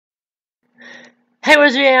Hey,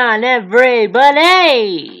 what's going on,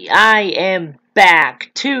 everybody? I am back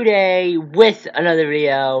today with another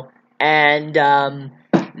video, and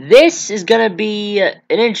this is gonna be an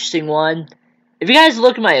interesting one. If you guys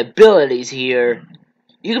look at my abilities here,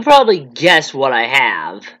 you can probably guess what I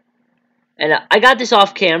have. And I got this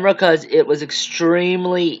off camera because it was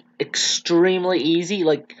extremely easy.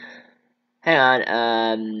 Like, hang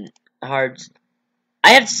on, hearts.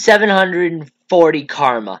 I have 740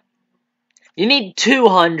 karma. You need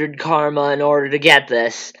 200 karma in order to get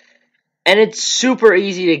this. And it's super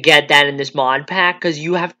easy to get that in this mod pack because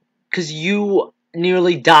you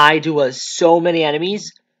nearly die to so many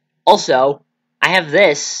enemies. Also, I have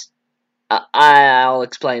this. I'll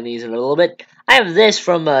explain these in a little bit. I have this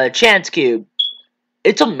from Chance Cube.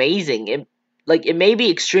 It's amazing. It may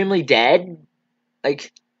be extremely dead.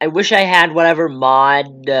 Like, I wish I had whatever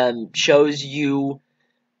mod shows you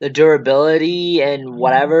the durability and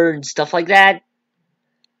whatever and stuff like that.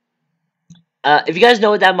 If you guys know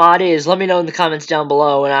what that mod is, let me know in the comments down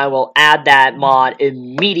below, and I will add that mod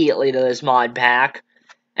immediately to this mod pack.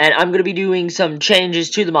 And I'm going to be doing some changes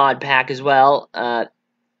to the mod pack as well. I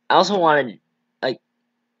also wanted,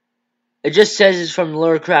 it just says it's from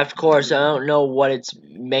Lurecraft Core, so I don't know what it's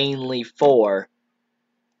mainly for.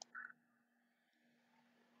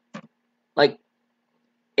 Like,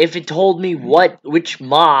 if it told me which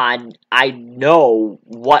mod, I know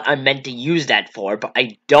what I'm meant to use that for, but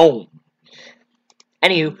I don't.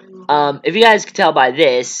 Anywho, if you guys can tell by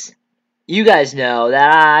this, you guys know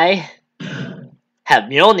that I have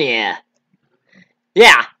Mjolnir.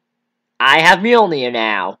 Yeah, I have Mjolnir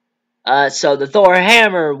now. So the Thor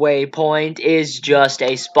Hammer waypoint is just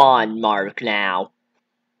a spawn mark now.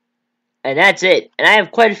 And that's it. And I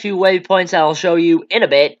have quite a few waypoints I'll show you in a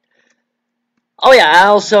bit. Oh yeah, I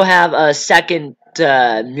also have a second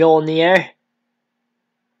Mjolnir.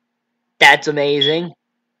 That's amazing.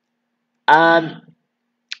 I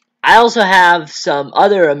also have some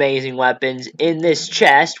other amazing weapons in this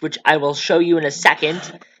chest, which I will show you in a second.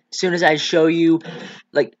 As soon as I show you,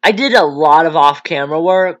 I did a lot of off-camera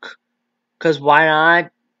work, because why not?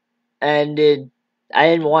 And I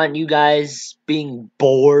didn't want you guys being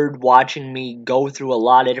bored watching me go through a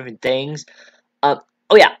lot of different things. Oh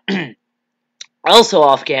yeah, also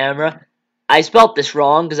off-camera, I spelt this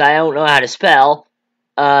wrong, because I don't know how to spell.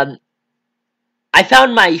 I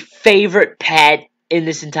found my favorite pet in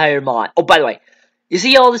this entire mod. Oh, by the way, you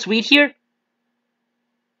see all this wheat here?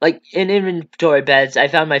 Like, in inventory pets, I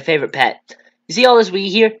found my favorite pet. You see all this wheat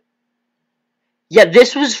here? Yeah,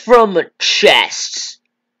 this was from chests.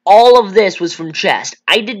 All of this was from chests.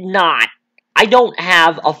 I don't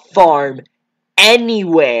have a farm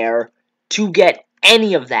anywhere to get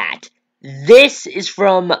any of that. This is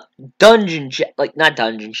from not dungeon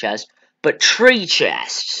chests, but tree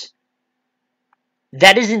chests.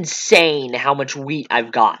 That is insane how much wheat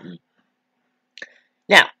I've gotten.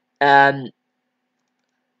 Now,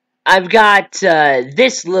 I've got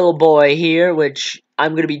this little boy here, which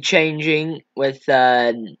I'm going to be changing with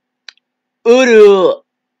Uru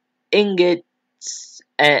ingots,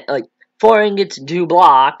 4 ingots and 2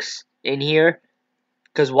 blocks in here,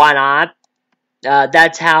 because why not?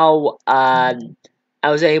 That's how I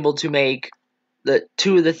was able to make the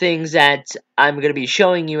 2 of the things that I'm going to be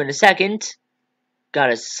showing you in a second.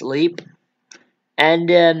 Gotta sleep. And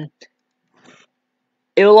it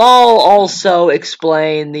will all also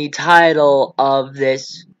explain the title of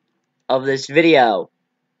this video.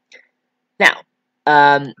 Now,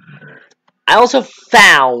 I also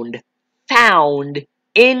found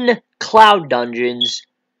in Cloud Dungeons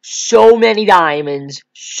so many diamonds,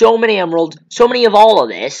 so many emeralds, so many of all of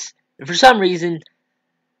this, and for some reason,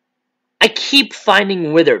 I keep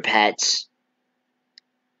finding wither pets.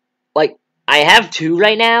 Like, I have 2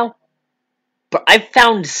 right now, but I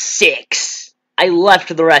found 6. I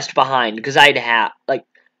left the rest behind because I'd have,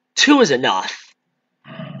 2 is enough.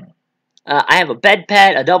 I have a bed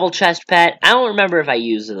pet, a double chest pet. I don't remember if I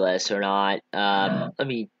used this or not. Let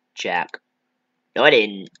me check. No, I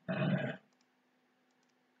didn't.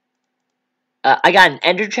 I got an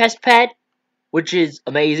ender chest pet, which is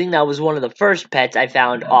amazing. That was one of the first pets I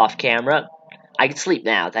found off camera. I can sleep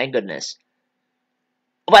now, thank goodness.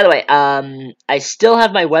 Oh, by the way, I still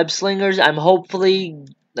have my web slingers. I'm hopefully,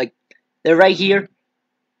 they're right here.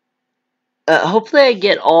 Hopefully I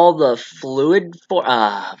get all the fluid for,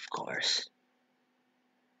 of course.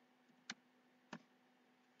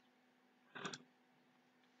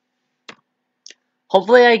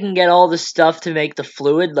 Hopefully I can get all the stuff to make the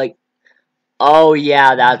fluid, oh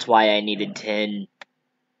yeah, that's why I needed tin.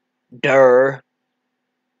 Durr.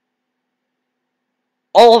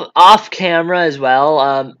 all off camera as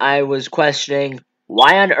well, I was questioning,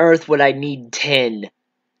 why on earth would I need tin?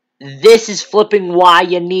 This is flipping why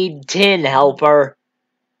you need tin, helper.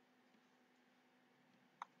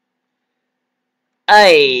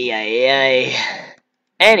 Ay, ay, ay.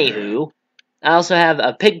 Anywho, I also have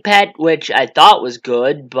a pig pet, which I thought was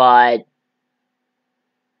good, but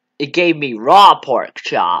it gave me raw pork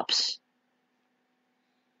chops.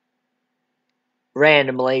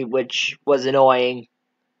 Randomly, which was annoying.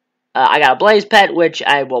 I got a blaze pet, which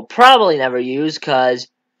I will probably never use, because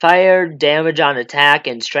fire, damage on attack,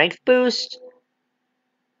 and strength boost.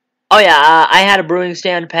 Oh yeah, I had a brewing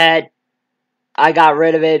stand pet. I got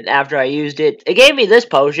rid of it after I used it. It gave me this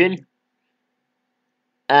potion.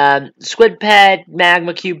 Squid pet,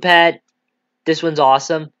 magma cube pet. This one's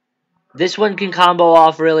awesome. This one can combo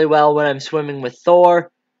off really well when I'm swimming with Thor.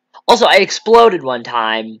 Also, I exploded one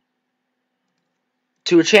time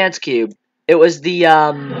to a chance cube. It was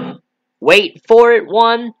the, wait for it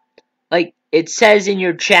one. Like, it says in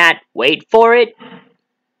your chat, wait for it.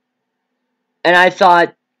 And I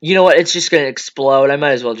thought, you know what, it's just gonna explode. I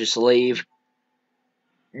might as well just leave.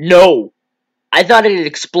 No! I thought it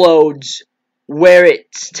explodes where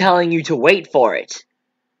it's telling you to wait for it.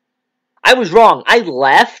 I was wrong. I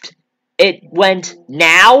left. It went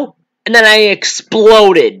now, and then I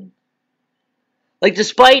exploded. Like,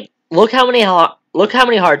 despite look how many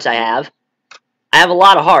hearts I have. I have a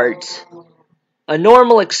lot of hearts. A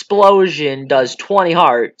normal explosion does 20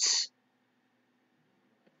 hearts.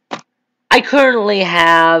 I currently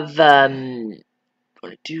have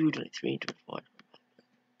 22, 23, 24,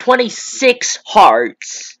 26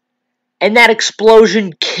 hearts, and that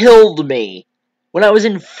explosion killed me when I was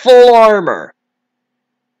in full armor.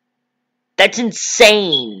 That's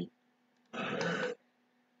insane.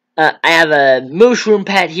 I have a mushroom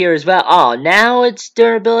pet here as well. Oh, now its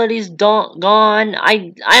durability's gone.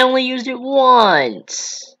 I only used it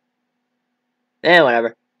once.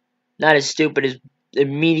 Whatever. Not as stupid as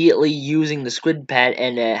immediately using the squid pet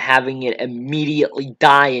and having it immediately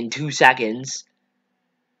die in 2 seconds.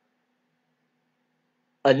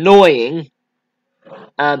 Annoying.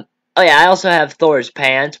 Oh yeah, I also have Thor's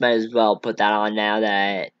pants. Might as well put that on now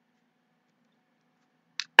that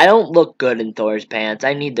I don't look good in Thor's pants.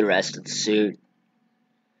 I need the rest of the suit.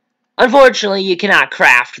 Unfortunately, you cannot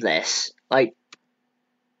craft this. Like,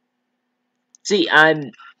 see,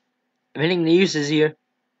 I'm hitting the uses here.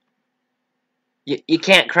 You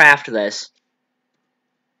can't craft this.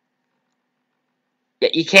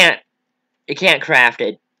 You can't craft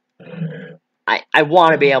it. I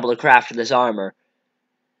want to be able to craft this armor.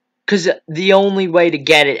 Because the only way to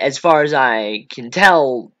get it, as far as I can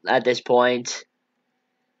tell at this point,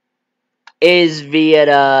 is via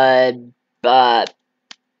the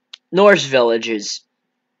Norse villages.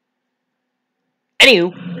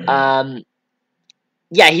 Anywho,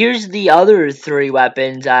 yeah, here's the other 3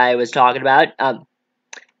 weapons I was talking about.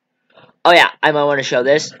 Oh yeah, I might want to show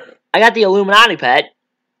this. I got the Illuminati pet.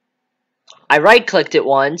 I right-clicked it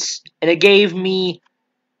once, and it gave me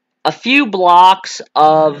a few blocks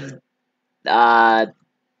of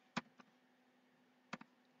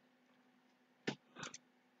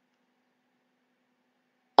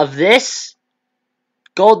this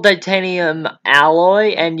gold titanium alloy,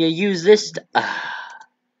 and you use this.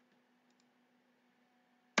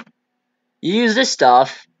 You use this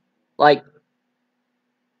stuff, like.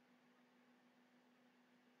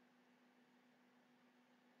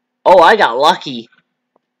 Oh, I got lucky.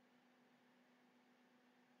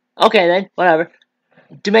 Okay then, whatever.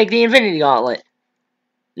 To make the Infinity Gauntlet.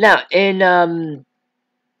 Now, in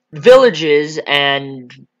villages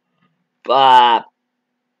and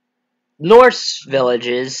Norse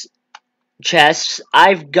villages chests,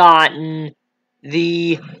 I've gotten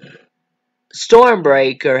the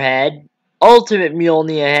Stormbreaker head, Ultimate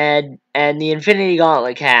Mjolnir head, and the Infinity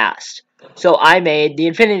Gauntlet cast. So I made the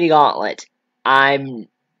Infinity Gauntlet. I'm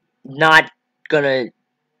not gonna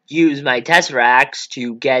use my Tesseracts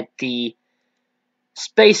to get the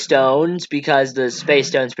Space Stones, because the Space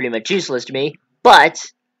Stone's pretty much useless to me, but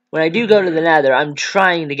when I do go to the Nether, I'm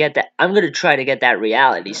trying to get that, I'm gonna try to get that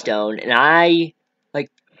Reality Stone, and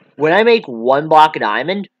when I make 1 block of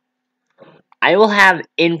diamond, I will have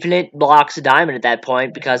infinite blocks of diamond at that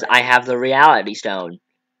point, because I have the Reality Stone.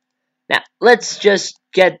 Now, let's just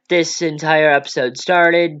get this entire episode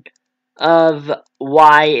started, of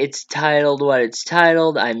why it's titled what it's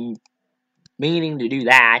titled. I'm meaning to do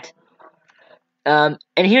that. And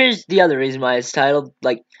here's the other reason why it's titled,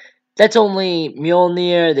 like, that's only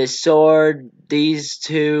Mjolnir, this sword, these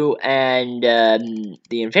 2, and,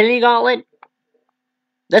 the Infinity Gauntlet.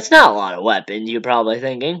 That's not a lot of weapons, you're probably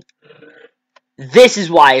thinking. This is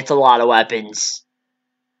why it's a lot of weapons.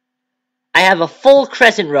 I have a full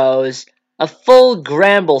crescent rose, a full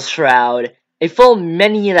bramble shroud, a full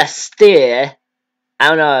menhiir. I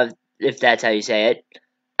don't know if that's how you say it.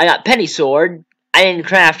 I got penny sword. I didn't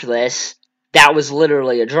craft this. That was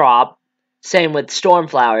literally a drop. Same with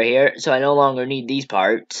stormflower here, so I no longer need these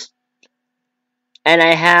parts. And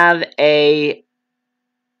I have a...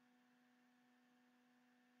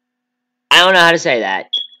 I don't know how to say that.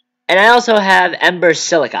 And I also have ember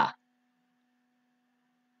silica.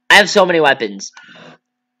 I have so many weapons.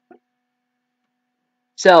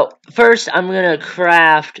 So, first I'm gonna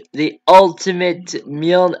craft the ultimate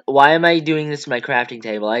meal. Why am I doing this in my crafting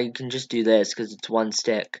table? I can just do this because it's one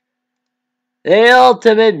stick. The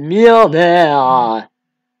ultimate Mjolnir!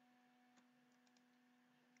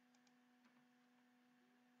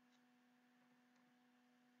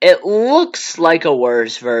 It looks like a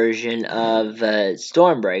worse version of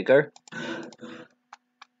Stormbreaker.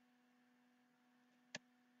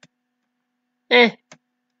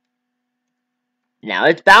 Now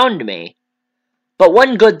it's bound to me. But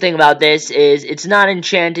one good thing about this is it's not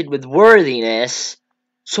enchanted with worthiness,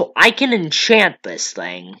 so I can enchant this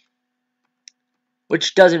thing.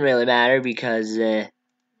 Which doesn't really matter because,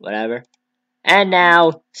 whatever. And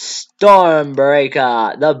now,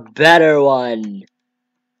 Stormbreaker, the better one.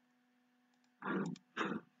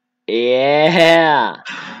 Yeah.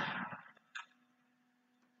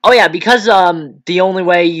 Oh yeah, because the only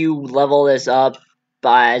way you level this up,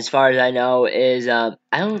 as far as I know, is I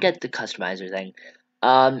don't get the customizer thing.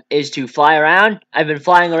 Is to fly around. I've been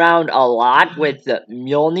flying around a lot with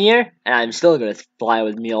Mjolnir, and I'm still gonna fly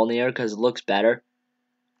with Mjolnir because it looks better.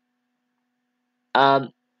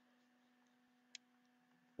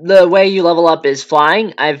 The way you level up is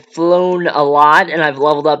flying. I've flown a lot, and I've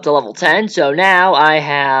leveled up to level 10, so now I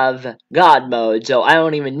have God mode, so I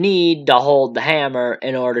don't even need to hold the hammer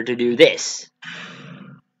in order to do this.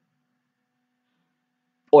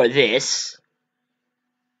 Or this.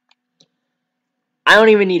 I don't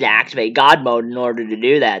even need to activate God mode in order to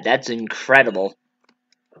do that. That's incredible.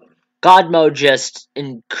 God mode just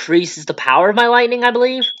increases the power of my lightning, I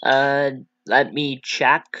believe. Let me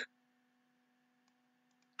check.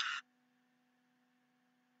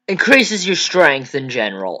 Increases your strength in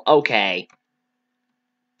general. Okay.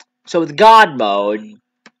 So with God mode,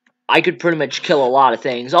 I could pretty much kill a lot of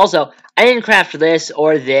things. Also, I didn't craft this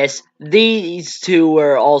or this. These two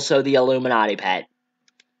were also the Illuminati pet.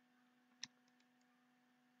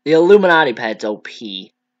 The Illuminati pet's OP.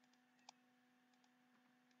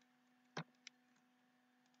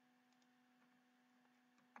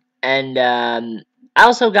 And, I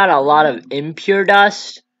also got a lot of impure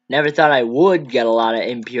dust. Never thought I would get a lot of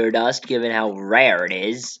impure dust, given how rare it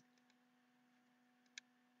is.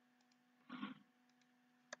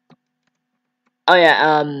 Oh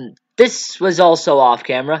yeah, this was also off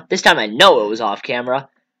camera. This time I know it was off camera.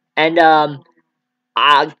 And,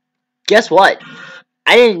 guess what?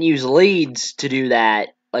 I didn't use leads to do that,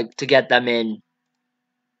 like, to get them in.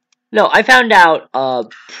 No, I found out a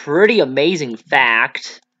pretty amazing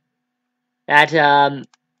fact that,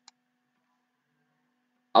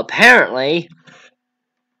 apparently,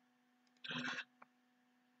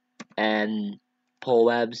 and pull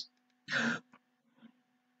webs,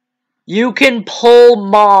 you can pull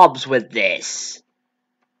mobs with this.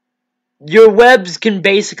 Your webs can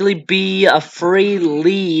basically be a free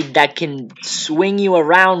lead that can swing you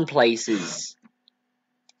around places.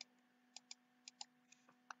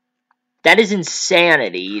 That is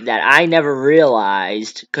insanity that I never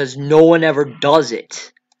realized, because no one ever does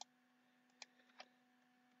it.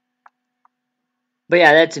 But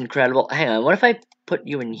yeah, that's incredible. Hang on, what if I put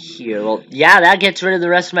you in here? Well, yeah, that gets rid of the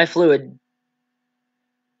rest of my fluid.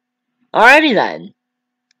 Alrighty then.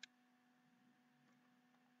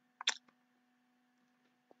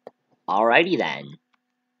 Alrighty then.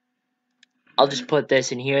 I'll just put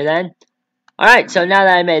this in here then. Alright, so now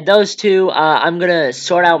that I made those two, I'm gonna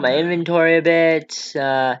sort out my inventory a bit.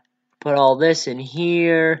 Put all this in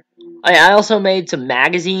here. I also made some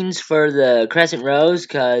magazines for the Crescent Rose,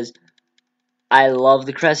 because I love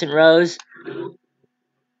the Crescent Rose.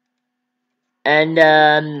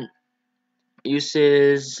 And,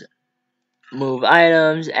 uses, move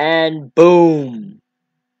items, and boom!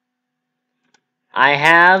 I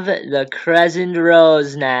have the Crescent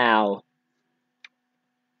Rose now.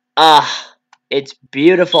 It's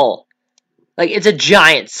beautiful. Like, it's a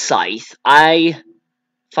giant scythe. I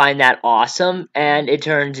find that awesome, and it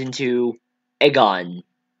turns into a gun.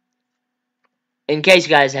 In case you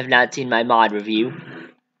guys have not seen my mod review.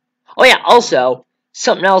 Oh yeah, also,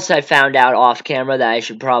 something else I found out off camera that I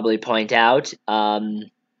should probably point out.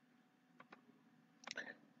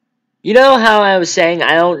 You know how I was saying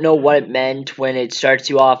I don't know what it meant when it starts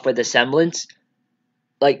you off with a semblance?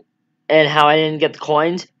 Like, and how I didn't get the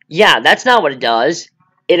coins? Yeah, that's not what it does.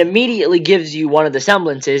 It immediately gives you one of the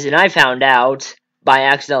semblances, and I found out, by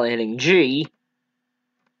accidentally hitting G,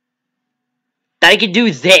 that I could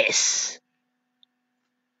do this.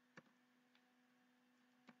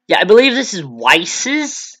 Yeah, I believe this is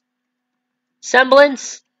Weiss's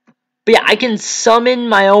semblance. But yeah, I can summon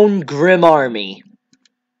my own Grim Army.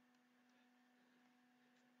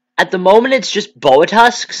 At the moment, it's just Boa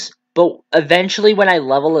Tusks, but eventually when I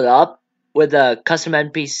level it up with a custom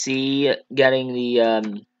NPC getting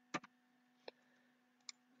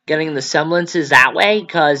the semblances that way,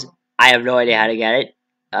 because I have no idea how to get it.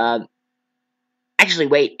 Actually,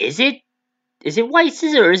 wait, is it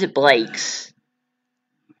Weiss's or is it Blake's?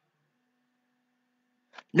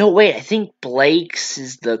 No, wait, I think Blake's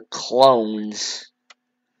is the clones.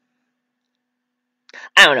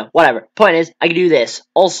 I don't know, whatever. Point is, I can do this.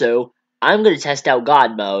 Also, I'm gonna test out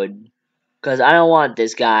God mode, because I don't want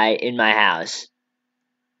this guy in my house.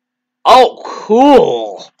 Oh,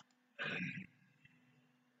 cool!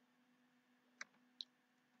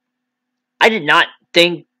 I did not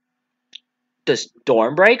think the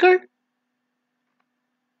Stormbreaker?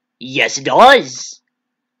 Yes, it does!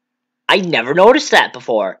 I never noticed that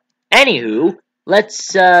before. Anywho,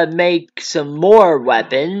 let's make some more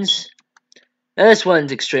weapons. Now, this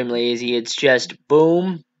one's extremely easy. It's just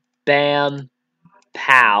boom, bam,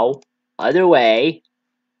 pow, other way,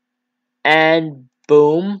 and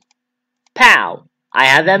boom, pow. I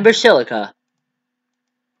have Ember Silica.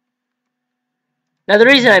 Now, the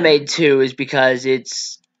reason I made two is because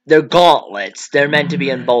they're gauntlets. They're meant to be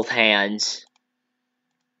in both hands.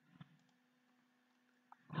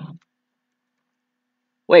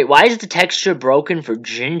 Wait, why is the texture broken for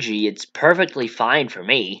Gingy? It's perfectly fine for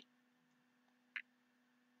me.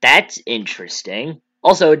 That's interesting.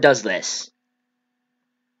 Also, it does this.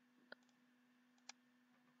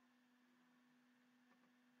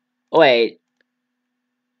 Wait.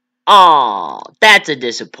 Aw, that's a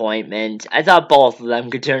disappointment. I thought both of them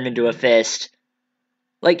could turn into a fist.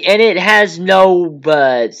 Like, and it has no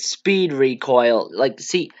speed recoil. Like,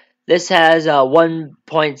 see, this has a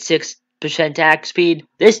 1.6% attack speed.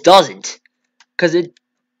 This doesn't. Because it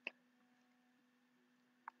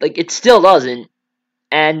still doesn't.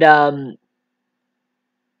 And,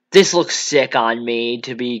 this looks sick on me,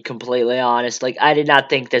 to be completely honest. Like, I did not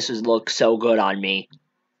think this would look so good on me.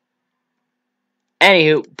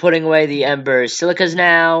 Anywho, putting away the Ember Silicas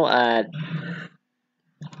now.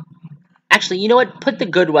 Actually, you know what? Put the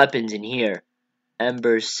good weapons in here.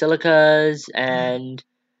 Ember Silicas, and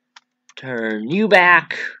turn you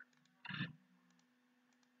back.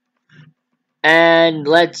 And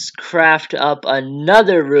let's craft up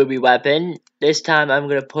another ruby weapon. This time I'm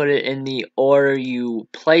going to put it in the order you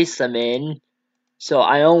place them in, so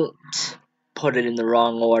I don't put it in the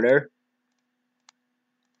wrong order.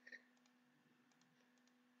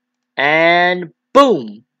 And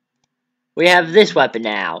boom! We have this weapon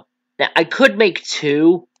now. Now, I could make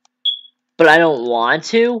two, but I don't want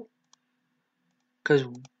to. Because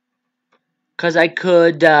I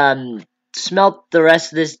could smelt the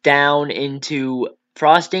rest of this down into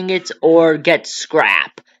frost ingots or get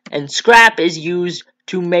scrap. And scrap is used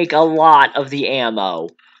to make a lot of the ammo.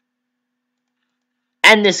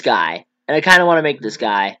 And this guy. And I kind of want to make this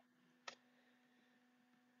guy.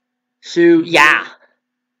 So, yeah.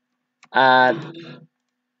 Now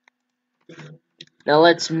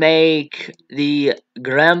let's make the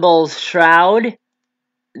Gramble's Shroud.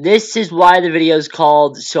 This is why the video is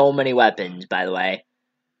called So Many Weapons, by the way.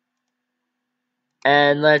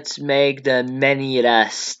 And let's make the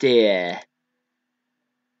Meniraste.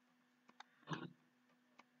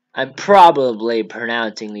 I'm probably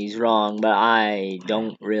pronouncing these wrong, but I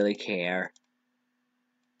don't really care.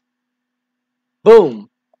 Boom!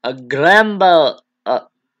 A Gramble,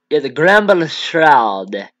 yeah, the Gramble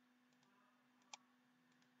Shroud.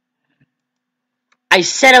 I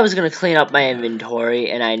said I was gonna clean up my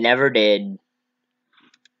inventory, and I never did.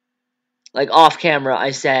 Like, off camera,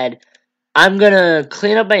 I said, I'm gonna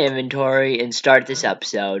clean up my inventory and start this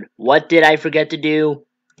episode. What did I forget to do?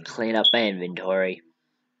 Clean up my inventory.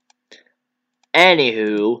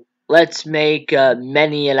 Anywho, let's make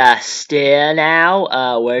Meniraste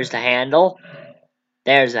now. Where's the handle?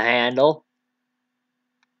 There's the handle.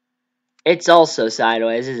 It's also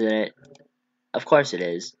sideways, isn't it? Of course it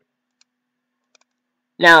is.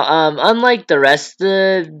 Now, unlike the rest of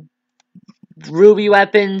the ruby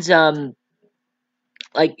weapons,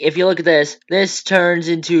 like, if you look at this turns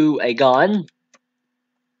into a gun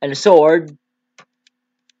and a sword.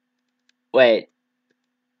 Wait.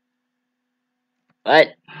 But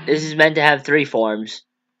this is meant to have 3 forms.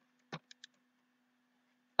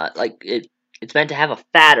 It's meant to have a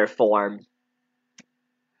fatter form.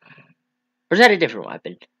 Or is that a different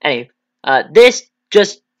weapon? Anyway, this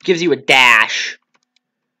just gives you a dash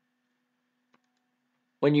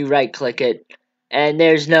when you right-click it, and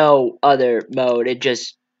there's no other mode. It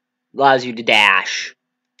just allows you to dash.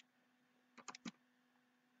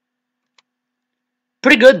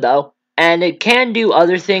 Pretty good, though. And it can do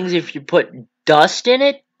other things if you put dust in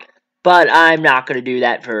it, but I'm not going to do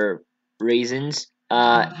that for reasons.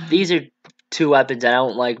 These are 2 weapons I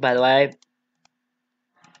don't like, by the way.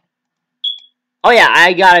 Oh yeah,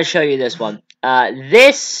 I gotta show you this one.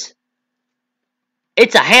 It's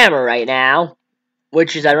a hammer right now,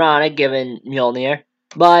 which is ironic given Mjolnir.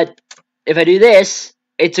 But if I do this,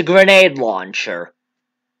 it's a grenade launcher.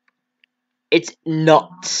 It's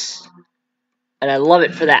nuts. And I love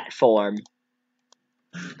it for that form.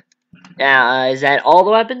 Now, is that all the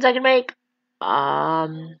weapons I can make?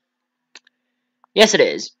 Yes it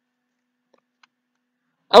is.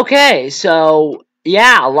 Okay, so,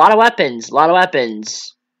 yeah, a lot of weapons.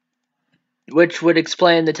 Which would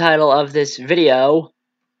explain the title of this video.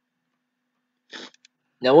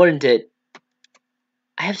 Now, wouldn't it?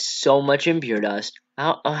 I have so much impure dust.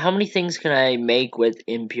 How many things can I make with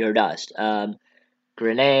impure dust?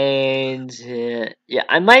 Grenades. Yeah,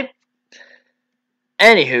 I might.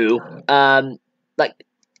 Anywho, like,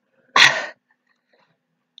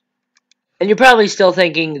 and you're probably still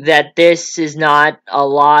thinking that this is not a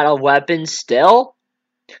lot of weapons. Still,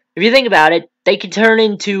 if you think about it, they can turn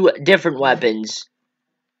into different weapons.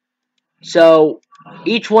 So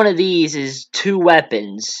each one of these is 2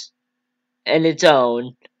 weapons in its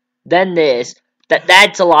own. Then this.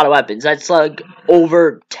 That's a lot of weapons. That's like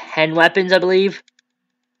over 10 weapons, I believe.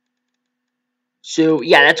 So,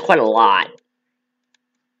 yeah, that's quite a lot.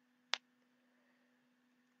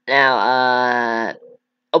 Now,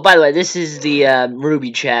 oh, by the way, this is the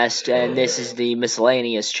ruby chest, and this is the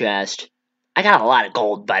miscellaneous chest. I got a lot of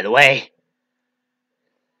gold, by the way.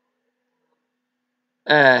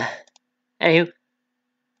 Anywho.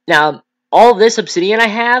 Now, all this obsidian I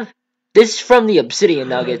have, this is from the obsidian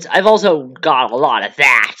nuggets. I've also got a lot of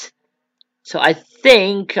that. So I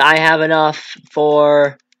think I have enough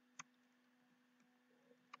for...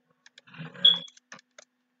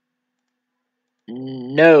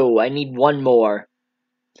 No, I need 1 more.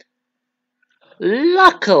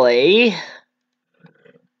 Luckily,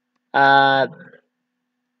 I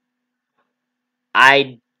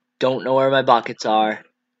don't know where my buckets are.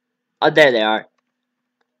 Oh, there they are.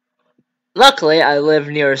 Luckily, I live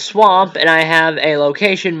near a swamp, and I have a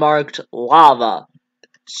location marked lava.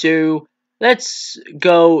 So, let's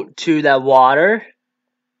go to the water,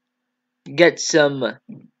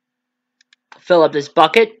 fill up this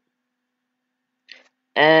bucket,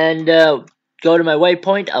 and go to my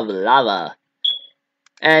waypoint of lava.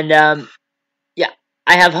 And, yeah,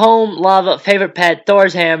 I have home, lava, favorite pet,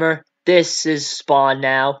 Thor's hammer. This is spawn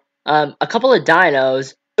now. A couple of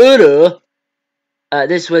dinos.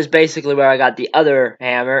 This was basically where I got the other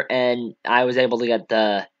hammer, and I was able to get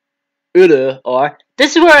the or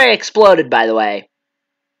this is where I exploded, by the way.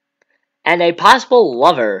 And a possible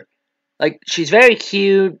lover. Like, she's very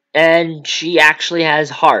cute, and she actually has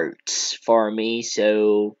hearts for me,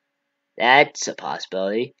 so that's a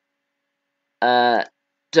possibility. So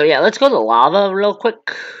yeah, let's go to lava real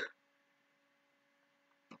quick.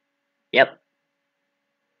 Yep.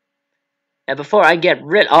 And before I get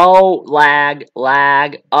oh, lag,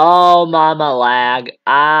 oh, mama, lag,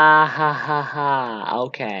 ah, ha, ha, ha,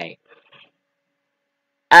 okay.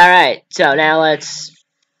 Alright, so now let's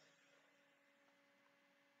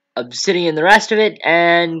obsidian the rest of it,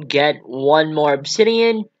 and get 1 more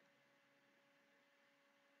obsidian.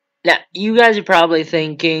 Now, you guys are probably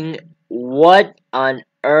thinking, what on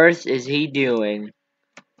earth is he doing?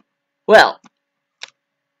 Well,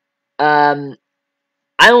 I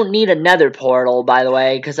don't need a nether portal, by the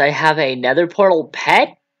way, because I have a nether portal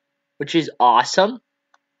pet, which is awesome.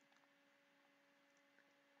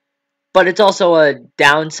 But it's also a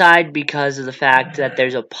downside because of the fact that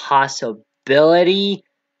there's a possibility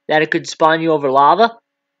that it could spawn you over lava.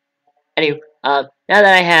 Anyway, now that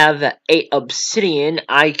I have 8 obsidian,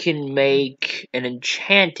 I can make an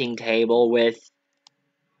enchanting table with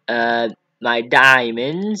my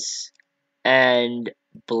diamonds and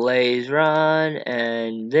blaze run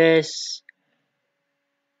and this.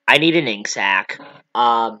 I need an ink sac.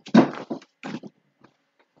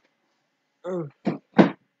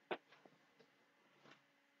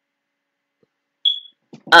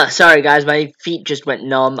 Sorry guys, my feet just went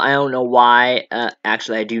numb. I don't know why.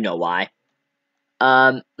 Actually, I do know why.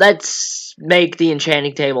 Let's make the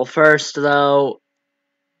enchanting table first, though.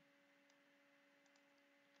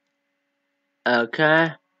 Okay.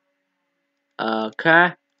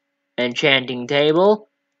 Okay. Enchanting table.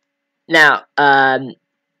 Now, I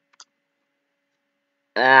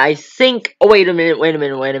think... Oh, wait a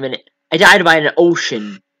minute. I died by an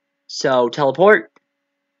ocean. So, teleport.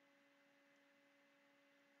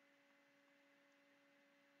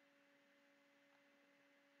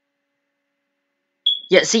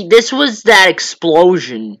 Yeah, see, this was that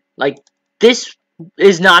explosion. Like, this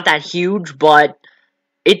is not that huge, but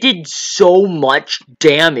it did so much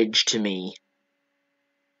damage to me.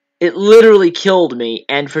 It literally killed me,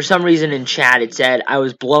 and for some reason in chat it said I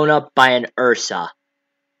was blown up by an Ursa.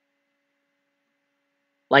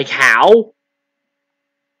 Like, how?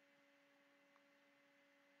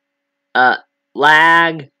 Uh,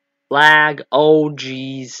 lag, oh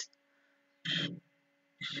jeez.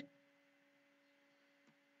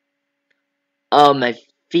 Oh, my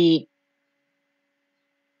feet,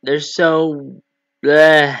 they're so...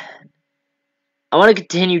 Bleh. I want to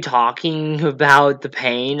continue talking about the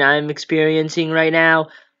pain I'm experiencing right now,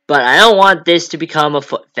 but I don't want this to become a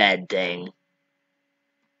foot-fed thing.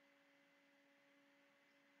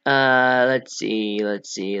 Let's see.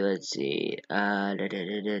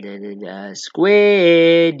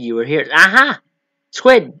 Squid, you were here. Aha!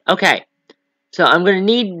 Squid, okay. So I'm gonna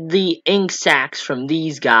need the ink sacs from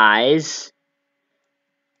these guys.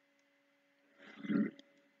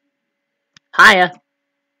 Hiya.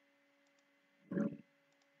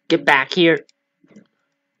 Get back here.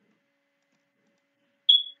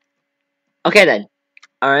 Okay then.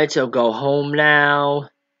 Alright, so go home now.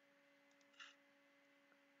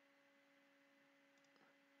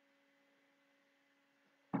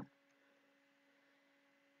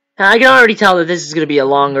 I can already tell that this is going to be a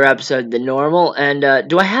longer episode than normal, and,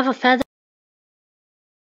 do I have a feather?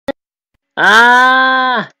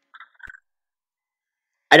 Ah!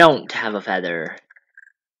 I don't have a feather.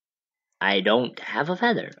 I don't have a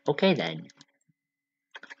feather. Okay, then.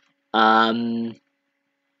 I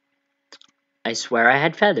swear I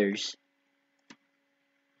had feathers.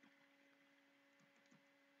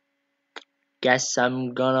 Guess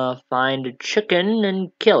I'm gonna find a chicken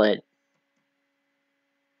and kill it.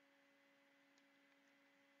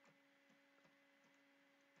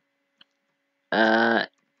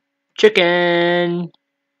 Chicken!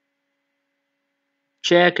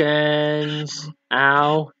 Chickens!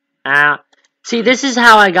 Ow. Ow. See, this is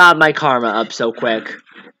how I got my karma up so quick.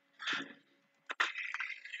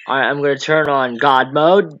 Alright, I'm gonna turn on God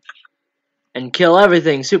mode and kill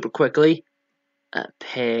everything super quickly.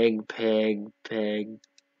 Pig.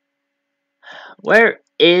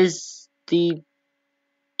 Where's the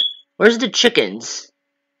chickens?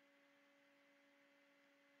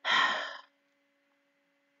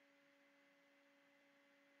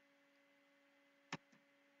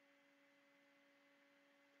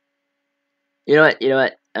 You know what?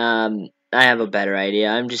 I have a better idea.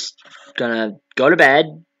 I'm just gonna go to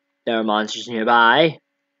bed. There are monsters nearby.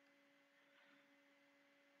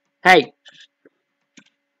 Hey!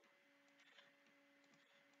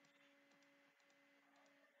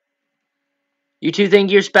 You two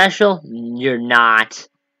think you're special? You're not.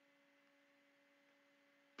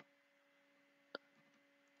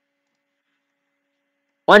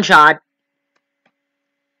 One shot.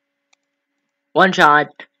 One shot.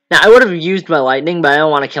 Now, I would have used my lightning, but I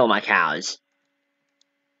don't want to kill my cows.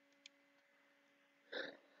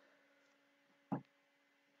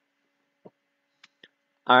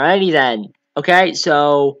 Alrighty then. Okay,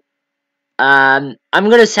 so... I'm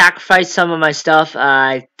gonna sacrifice some of my stuff.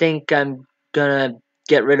 I think I'm gonna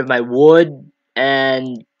get rid of my wood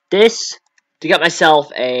and this to get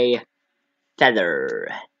myself a feather.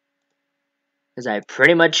 Because I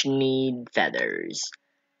pretty much need feathers.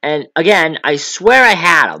 And again, I swear I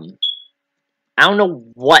had them. I don't know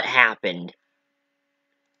what happened.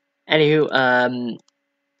 Anywho,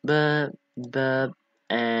 bup,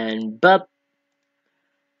 and bup.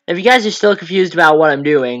 If you guys are still confused about what I'm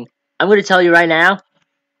doing, I'm gonna tell you right now.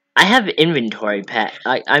 I have inventory pet.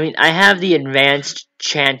 I mean, I have the advanced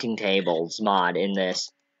chanting tables mod in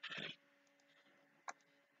this.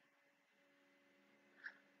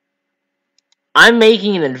 I'm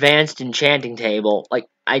making an advanced enchanting table. Like,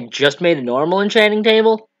 I just made a normal enchanting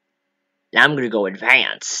table. Now I'm gonna go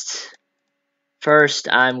advanced. First,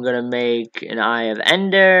 I'm gonna make an Eye of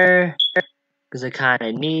Ender, because I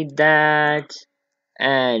kinda need that.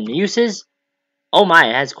 And uses? Oh my,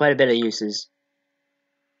 it has quite a bit of uses.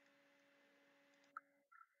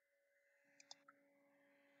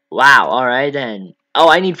 Wow, alright then. Oh,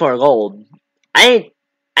 I need 4 gold.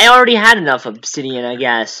 I already had enough obsidian, I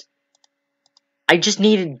guess. I just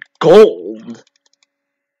needed gold.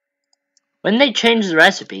 When they changed the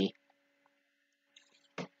recipe?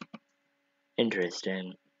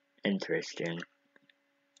 Interesting. Interesting.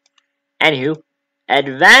 Anywho,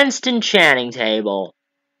 advanced enchanting table.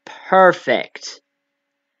 Perfect.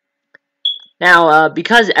 Now,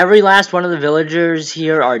 because every last one of the villagers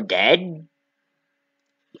here are dead,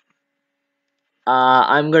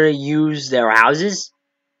 I'm gonna use their houses.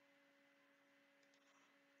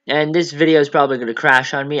 And this video is probably gonna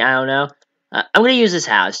crash on me, I don't know. I'm gonna use this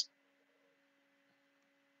house.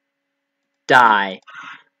 Die.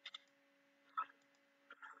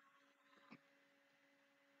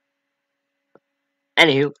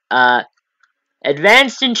 Anywho,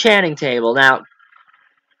 advanced enchanting table. Now,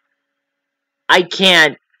 I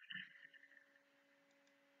can't.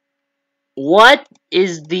 What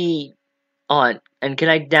is the on? And can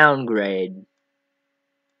I downgrade?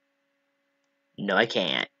 No, I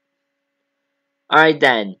can't. Alright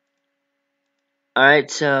then. Alright,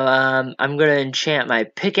 so, I'm gonna enchant my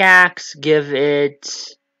pickaxe, give it...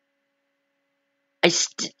 I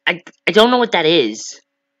don't know what that is.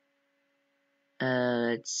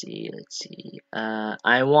 Let's see.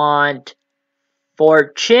 I want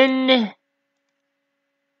fortune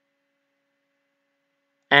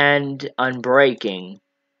and unbreaking.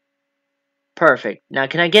 Perfect. Now,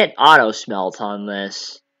 can I get auto smelt on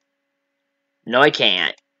this? No, I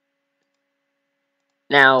can't.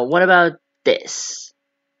 Now, what about this?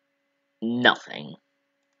 Nothing.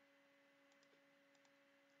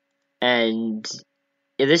 And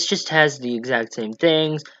yeah, this just has the exact same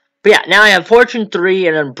things. But yeah, now I have Fortune 3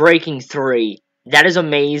 and Unbreaking 3. That is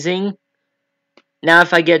amazing. Now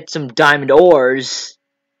if I get some diamond ores,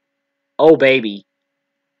 oh baby.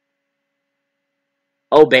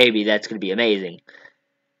 Oh baby, that's going to be amazing.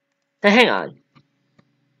 Now hang on.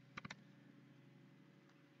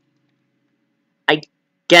 I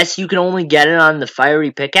guess you can only get it on the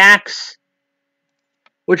fiery pickaxe?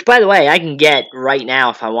 Which, by the way, I can get right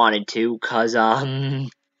now if I wanted to, because, you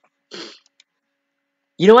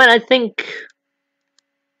know what, I think...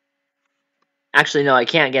 Actually, no, I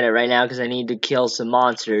can't get it right now, because I need to kill some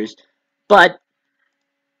monsters. But,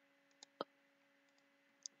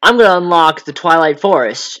 I'm gonna unlock the Twilight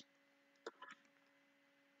Forest.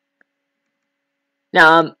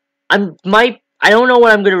 Now, I don't know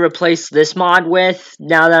what I'm gonna replace this mod with,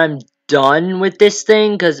 now that I'm done with this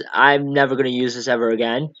thing, because I'm never gonna use this ever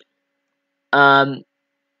again. But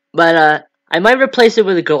I might replace it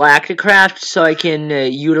with a galactic craft so I can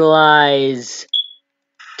utilize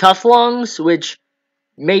tough lungs, which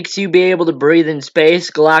makes you be able to breathe in space.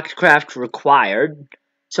 Galactic craft required.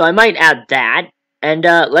 So I might add that, and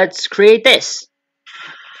let's create this.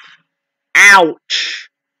 Ouch!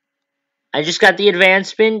 I just got the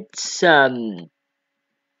advancements,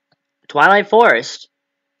 Twilight Forest.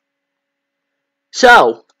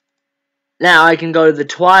 So, now I can go to the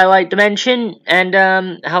Twilight Dimension, and,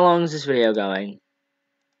 how long is this video going?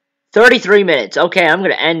 33 minutes. Okay, I'm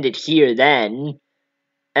gonna end it here then.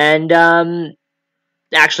 And,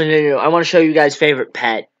 actually, no, I want to show you guys' favorite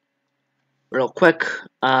pet. Real quick,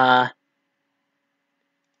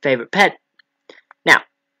 favorite pet. Now,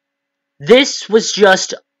 this was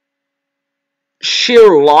just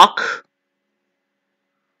sheer luck.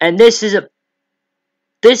 And this is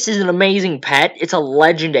an amazing pet. It's a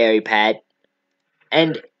legendary pet.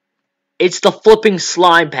 And it's the flipping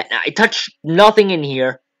slime pet. Now, I touched nothing in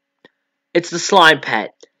here. It's the slime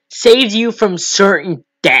pet. Saves you from certain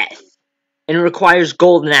death. And it requires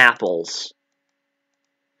golden apples.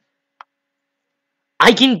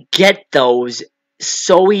 I can get those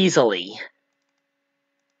so easily.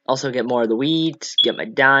 Also get more of the wheat, get my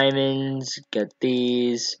diamonds, get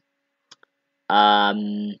these.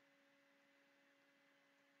 Get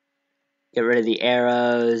rid of the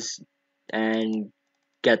arrows, and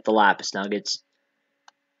get the lapis nuggets.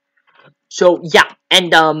 So, yeah,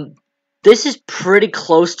 and, this is pretty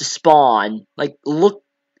close to spawn. Like, look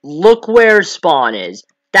where spawn is.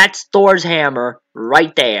 That's Thor's hammer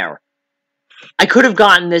right there. I could have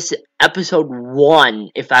gotten this episode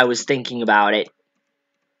 1 if I was thinking about it.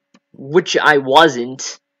 Which I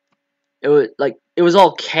wasn't. It was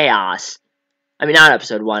all chaos. I mean, not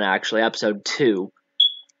episode 1, actually, episode 2.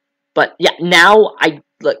 But, yeah, now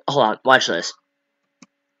look, hold on, watch this.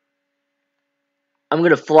 I'm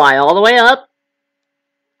gonna fly all the way up,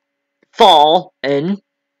 fall, and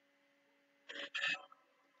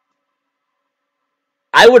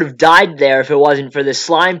I would have died there if it wasn't for this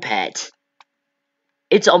slime pet.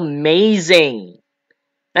 It's amazing.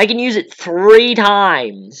 I can use it 3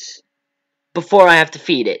 times before I have to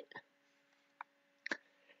feed it.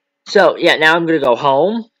 So, yeah, now I'm gonna go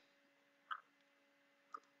home.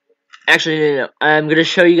 Actually, no. I'm gonna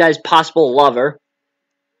show you guys possible lover.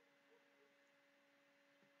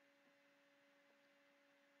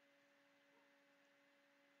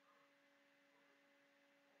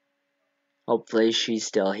 Hopefully she's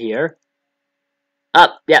still here.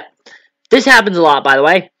 Yeah. This happens a lot, by the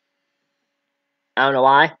way. I don't know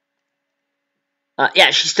why.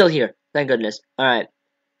 Yeah, she's still here. Thank goodness. Alright.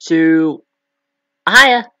 So,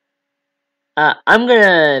 hiya. I'm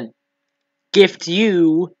gonna gift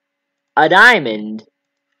you a diamond.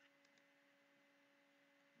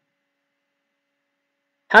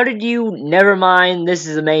 How did you? Never mind, this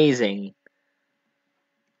is amazing.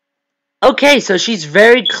 Okay, so she's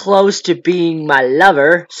very close to being my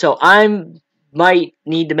lover, so might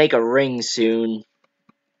need to make a ring soon.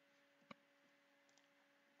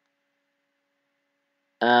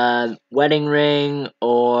 Wedding ring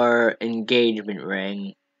or engagement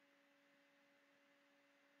ring.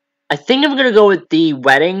 I think I'm gonna go with the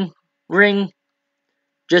wedding ring,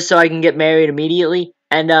 just so I can get married immediately.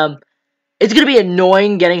 And, it's gonna be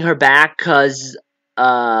annoying getting her back, cause,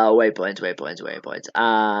 waypoints.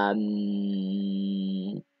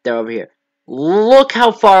 They're over here. Look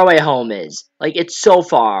how far away home is. Like, it's so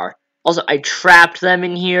far. Also, I trapped them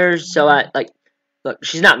in here, so look,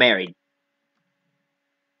 she's not married.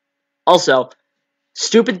 Also,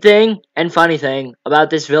 stupid thing and funny thing about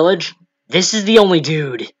this village, this is the only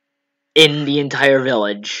dude in the entire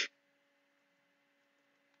village.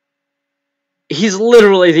 He's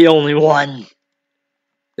literally the only one.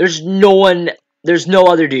 There's no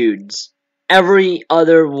other dudes. Every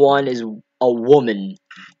other one is a woman.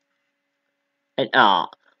 And,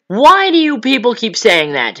 why do you people keep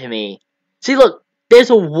saying that to me? See, look, there's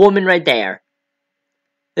a woman right there.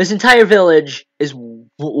 This entire village is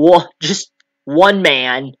just one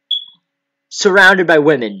man surrounded by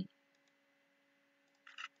women.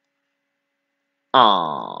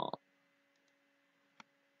 Aww.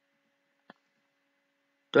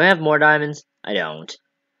 Do I have more diamonds? I don't.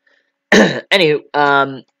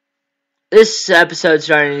 Anywho, this episode's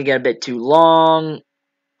starting to get a bit too long.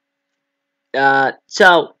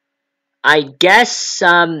 So, I guess,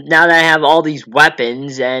 now that I have all these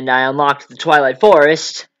weapons and I unlocked the Twilight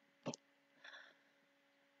Forest,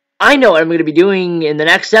 I know what I'm going to be doing in the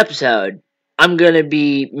next episode. I'm going to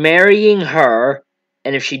be marrying her,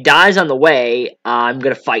 and if she dies on the way, I'm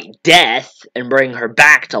going to fight death and bring her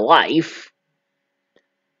back to life.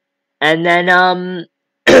 And then,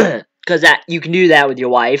 because you can do that with your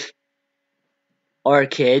wife or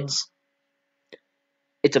kids.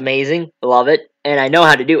 It's amazing. I love it. And I know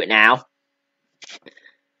how to do it now.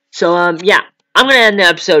 So, yeah. I'm going to end the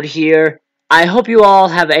episode here. I hope you all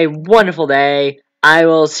have a wonderful day. I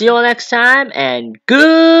will see you all next time, and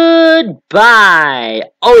goodbye!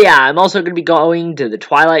 Oh yeah, I'm also going to be going to the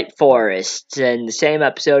Twilight Forest in the same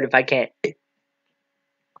episode if I can.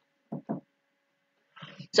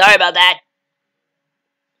 Sorry about that.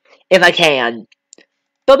 If I can.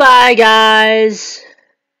 Bye-bye, guys!